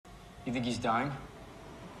You think he's dying?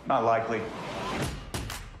 Not likely.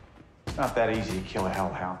 It's not that easy to kill a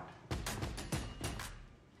hellhound.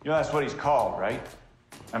 You know, that's what he's called, right?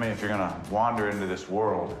 I mean, if you're gonna wander into this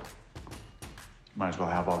world, you might as well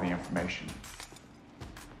have all the information.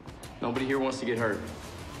 Nobody here wants to get hurt.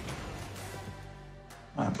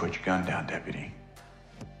 Well, then put your gun down, deputy.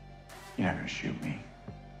 You're not gonna shoot me.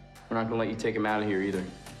 We're not gonna let you take him out of here either.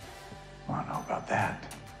 Well, I don't know about that.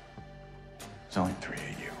 There's only 3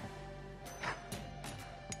 of you.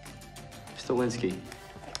 Stilinski.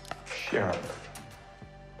 Sheriff.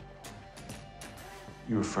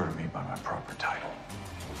 You refer to me by my proper title.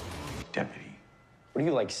 Deputy. What are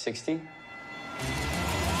you, like 60?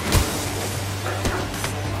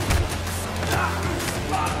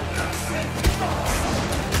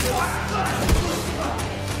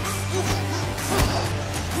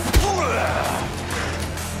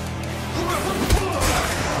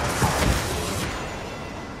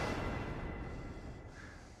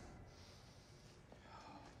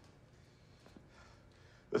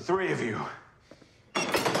 The 3 of you.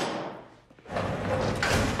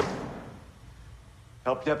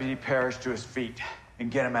 Help Deputy Parrish to his feet and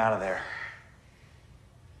get him out of there.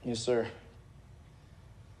 Yes, sir.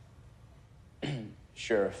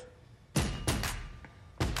 Sheriff.